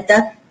capital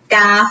letter?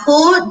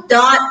 Kahoot.it,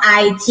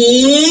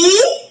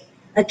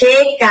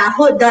 okay,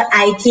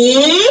 Kahoot.it,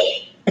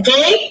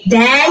 okay,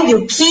 then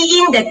you key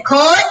in the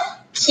code,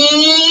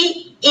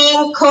 key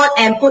in code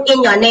and put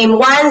in your name,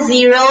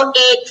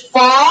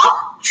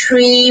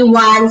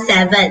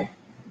 1084317,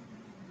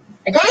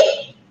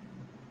 okay?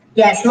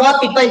 Yes, more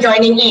people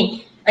joining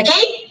in,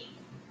 okay?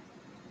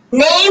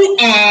 Name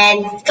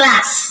and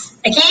class,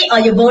 okay, or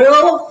you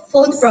borrow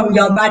phone from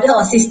your brother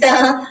or sister,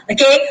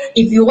 okay,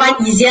 if you want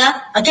easier,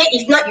 okay,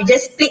 if not you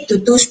just split to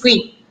two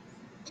screen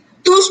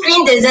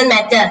doesn't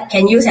matter,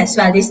 can use as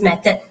well this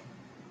method,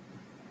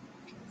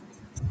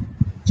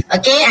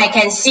 okay. I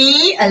can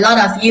see a lot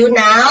of you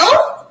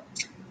now,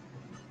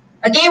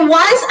 okay.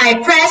 Once I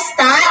press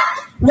start,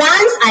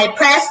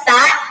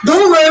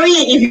 don't worry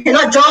if you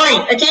cannot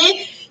join,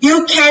 okay,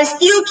 you can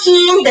still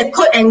key in the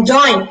code and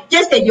join,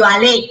 just that you are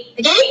late,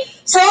 okay.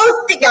 So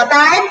take your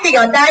time,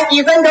 even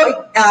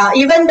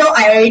though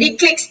I already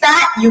click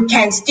start, you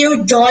can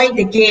still join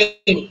the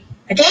game,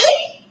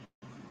 okay.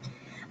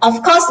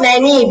 Of course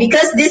many,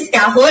 because this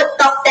Kahoot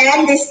top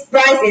 10, this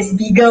prize is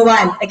bigger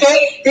one,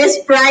 okay, this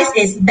prize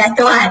is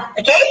better one,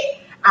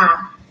 okay.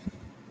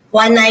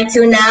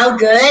 192 now,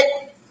 good.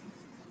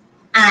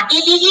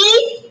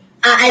 EEE,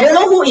 I don't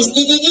know who is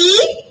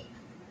EEE,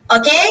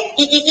 okay,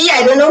 EEE,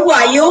 I don't know who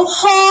are you.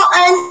 Ho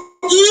An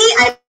E,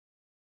 I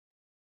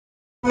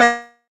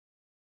might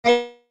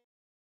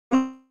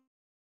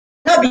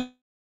not be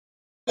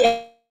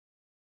able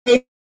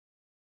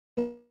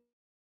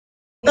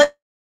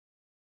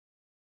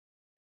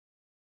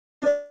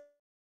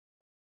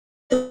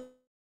to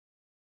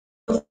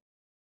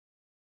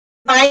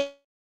find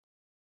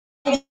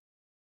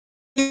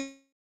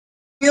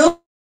you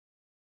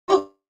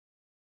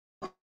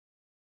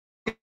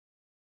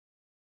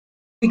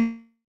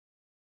because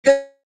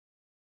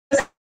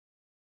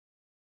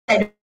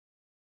I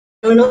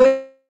don't know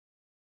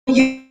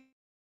you.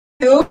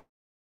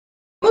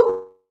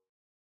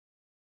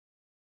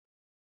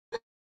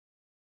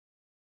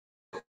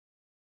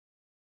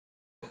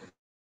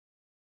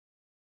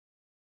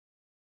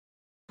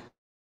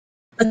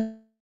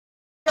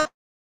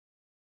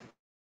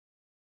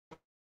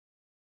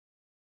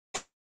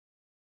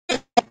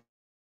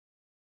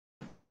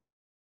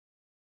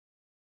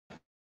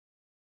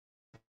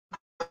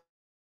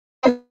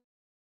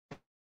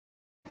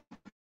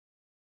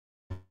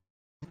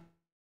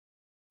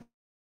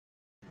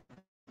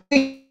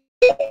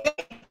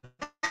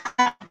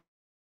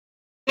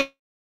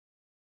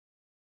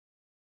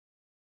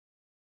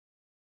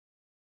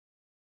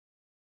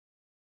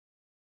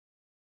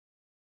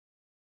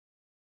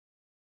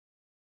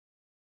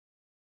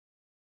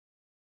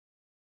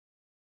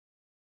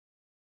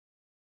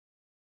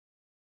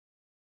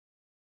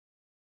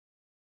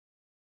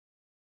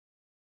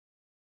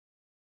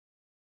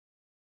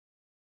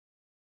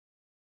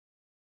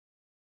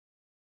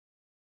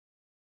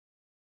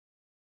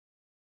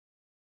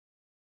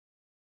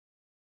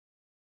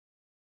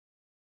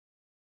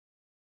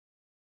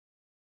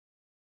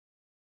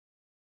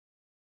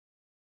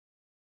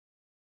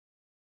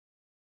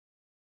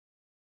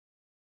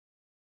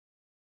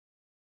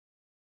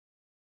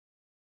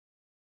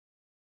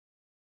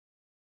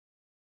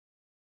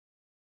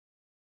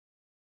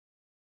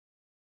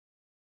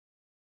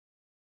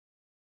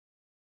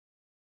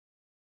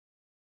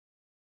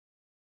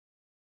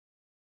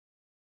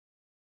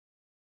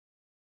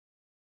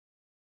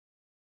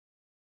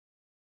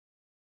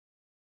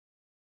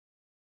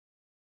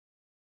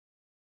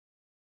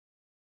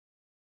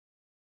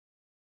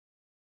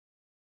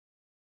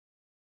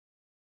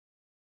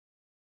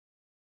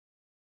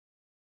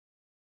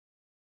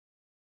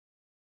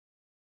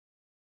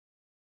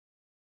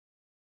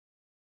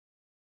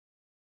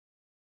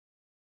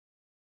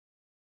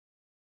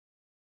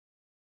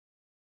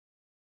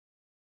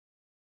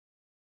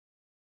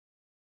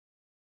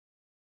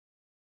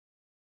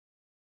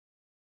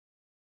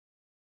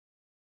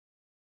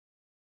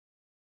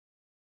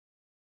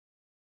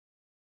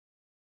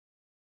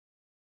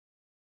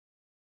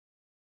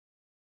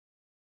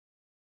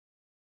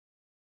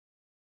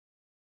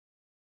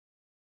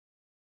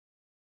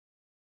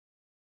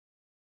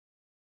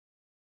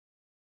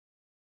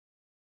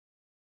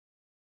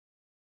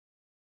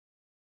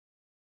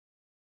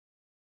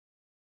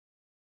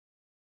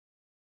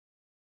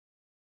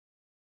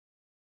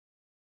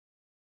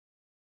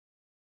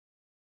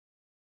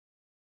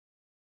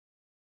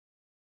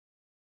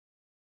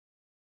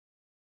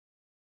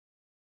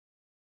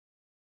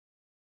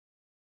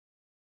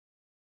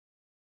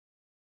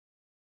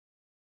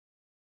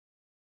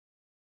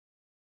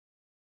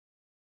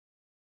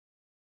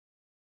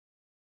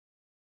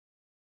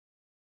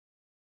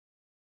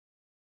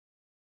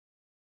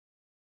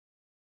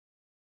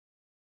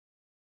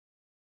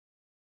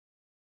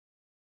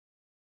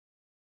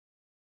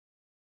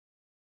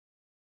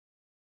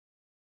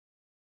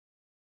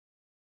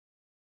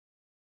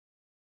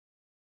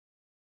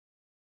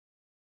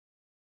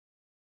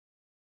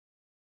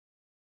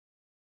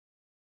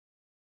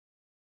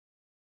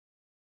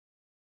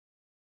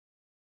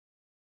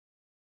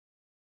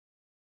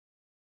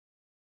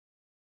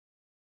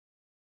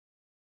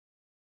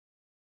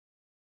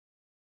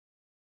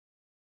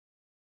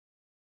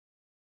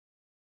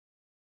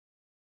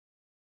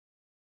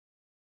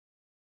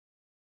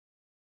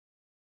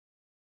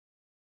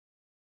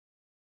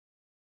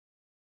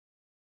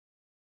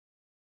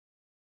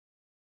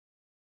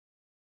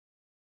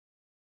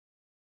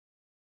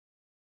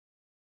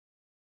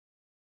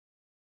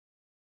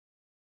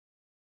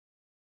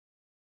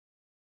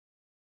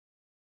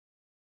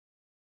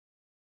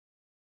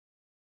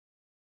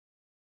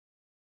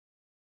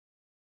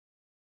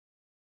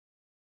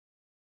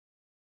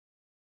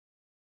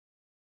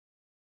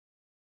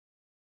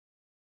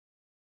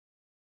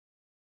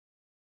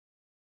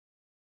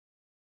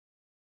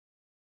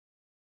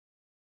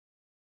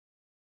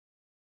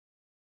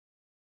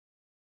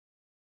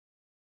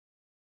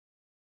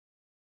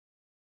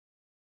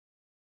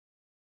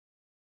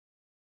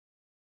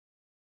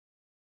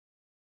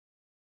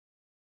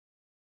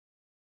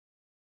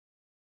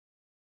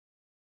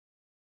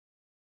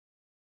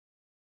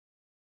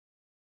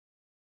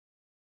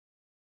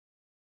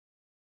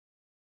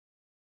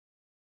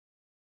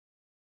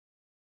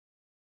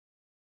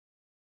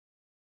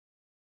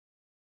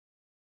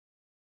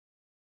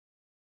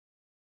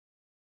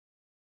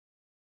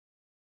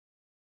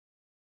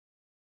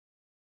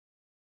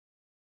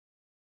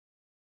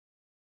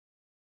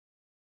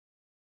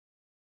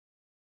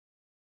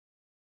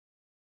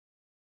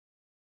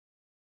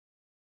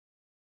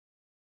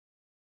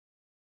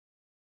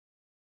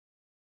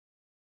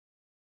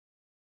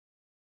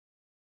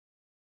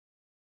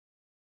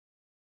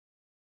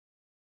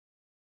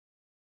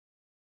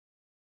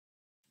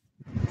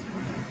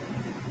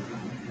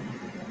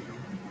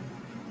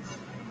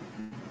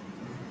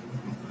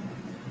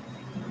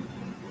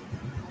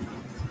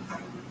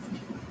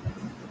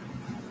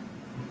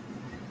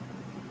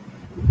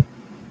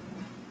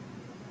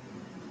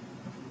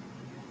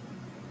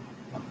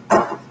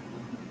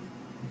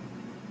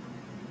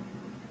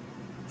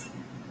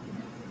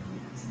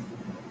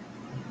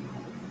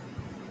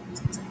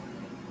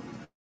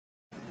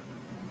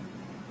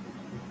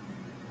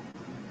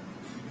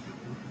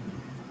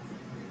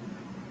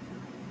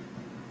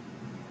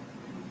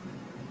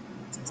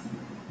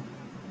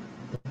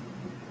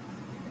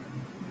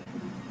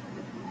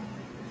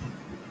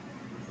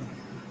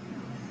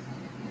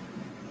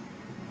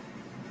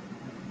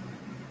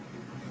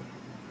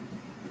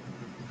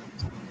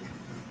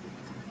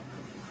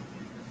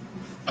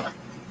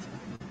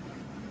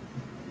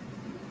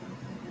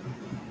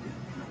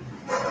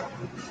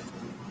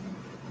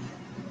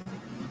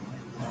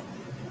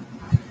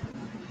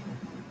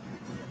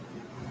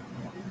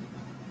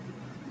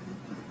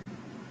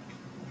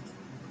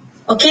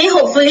 Okay,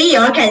 hopefully you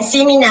all can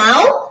see me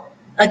now.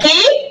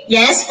 Okay,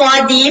 yes,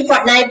 for the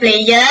Fortnite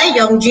player,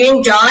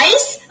 Yongjun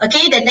Joyce.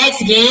 Okay, the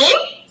next game.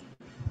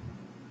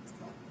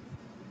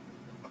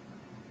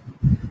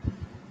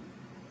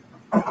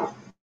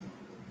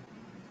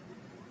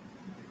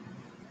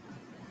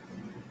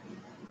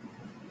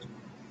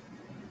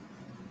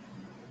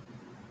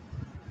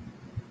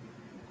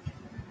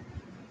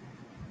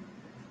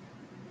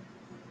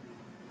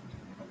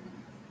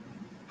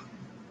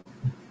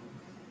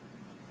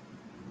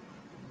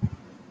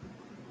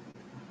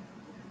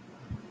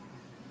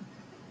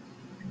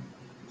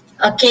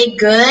 Okay,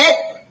 good.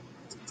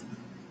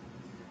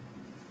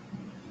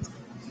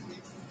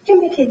 这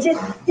边可以接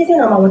电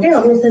脑吗？我电脑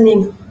没有声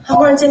音，它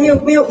忽然间没有。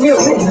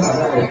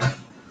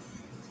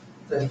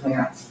这是怎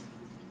样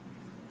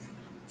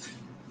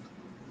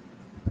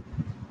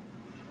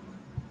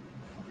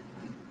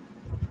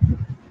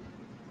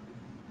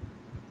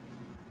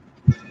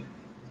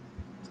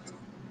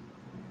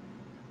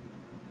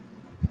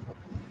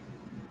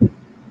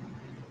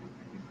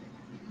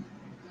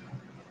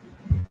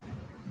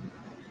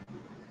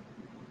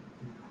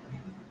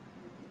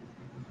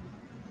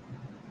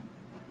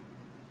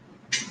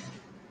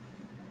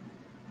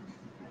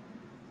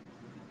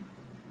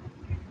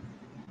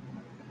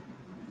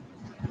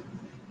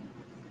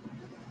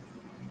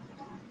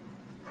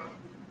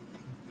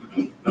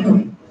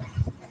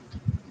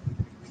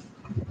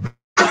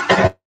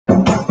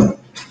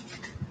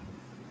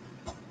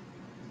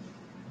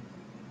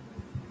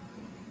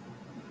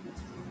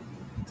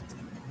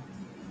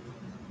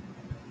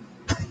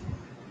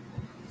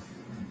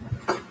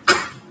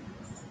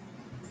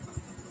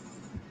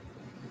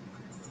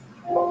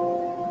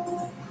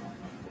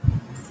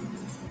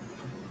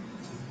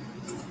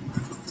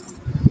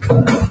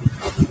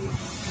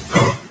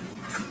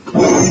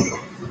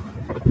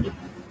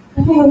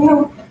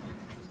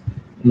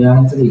你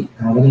啊，这里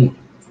打这里，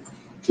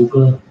谷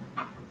歌。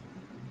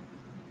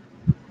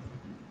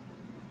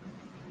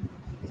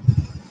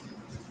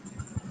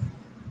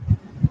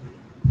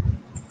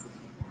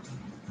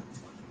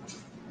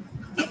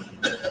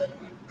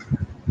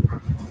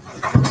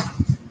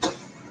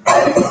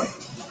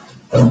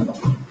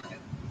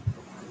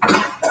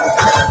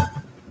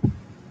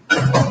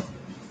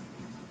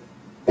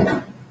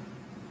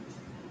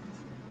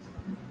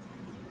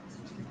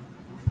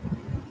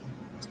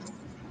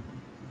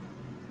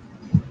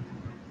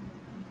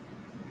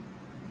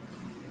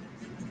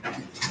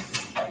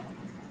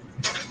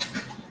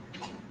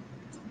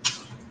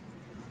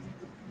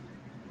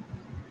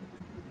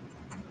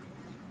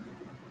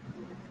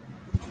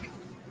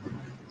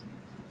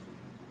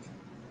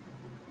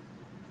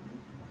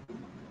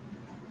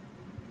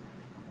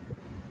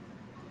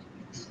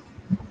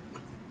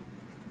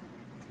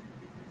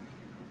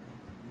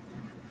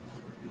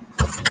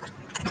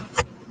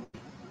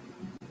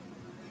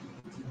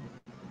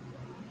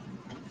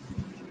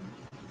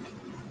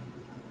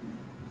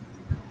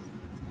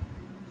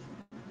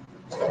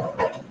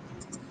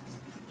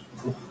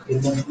可以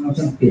往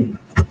上变。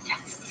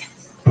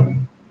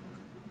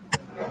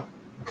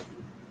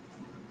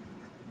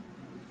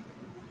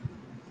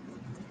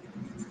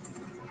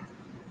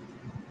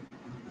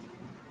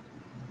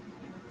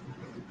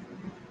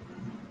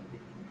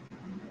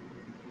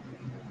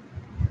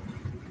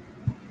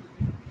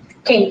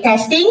Okay,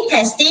 testing,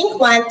 testing,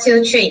 1,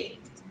 2, 3.